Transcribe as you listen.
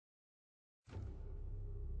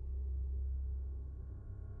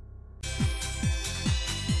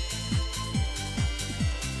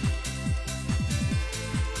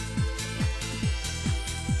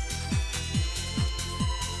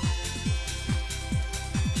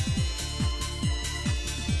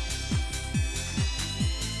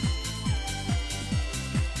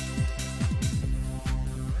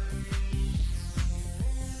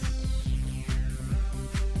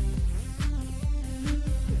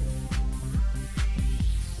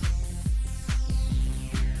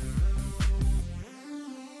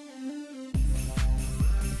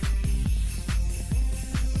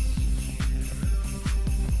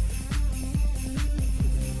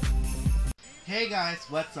Hey guys,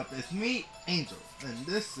 what's up? It's me, Angel, and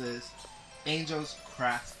this is Angel's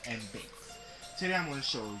Crafts and Bakes. Today I'm going to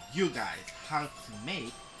show you guys how to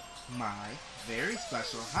make my very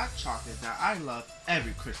special hot chocolate that I love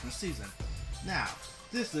every Christmas season. Now,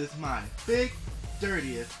 this is my big,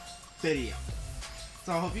 dirtiest video.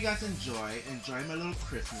 So I hope you guys enjoy my little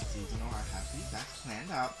Christmas season. I have these guys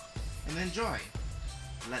planned out, and enjoy.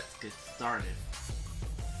 Let's get started.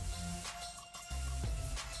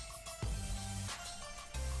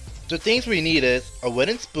 The things we need is a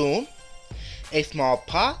wooden spoon, a small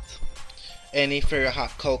pot, any favorite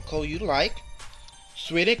hot cocoa you like,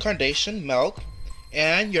 sweetened carnation milk,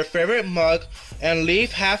 and your favorite mug, and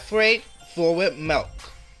leave halfway full with milk.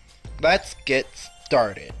 Let's get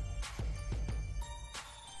started.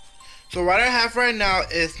 So what I have right now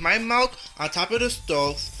is my milk on top of the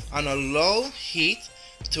stove on a low heat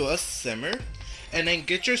to a simmer. And then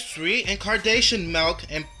get your sweet and carnation milk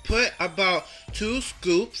and put about 2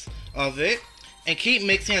 scoops of it and keep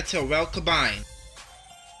mixing until well combined.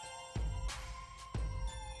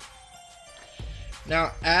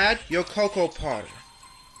 Now add your cocoa powder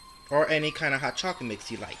or any kind of hot chocolate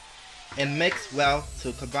mix you like and mix well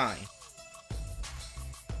to combine.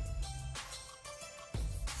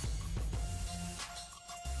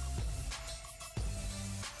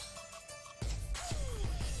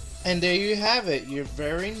 And there you have it, your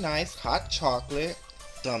very nice hot chocolate.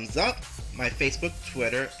 Thumbs up. My Facebook,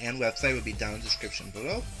 Twitter, and website will be down in the description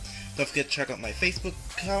below. Don't forget to check out my Facebook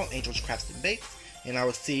account, Angel's Crafts and Bakes, and I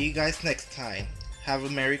will see you guys next time. Have a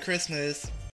Merry Christmas.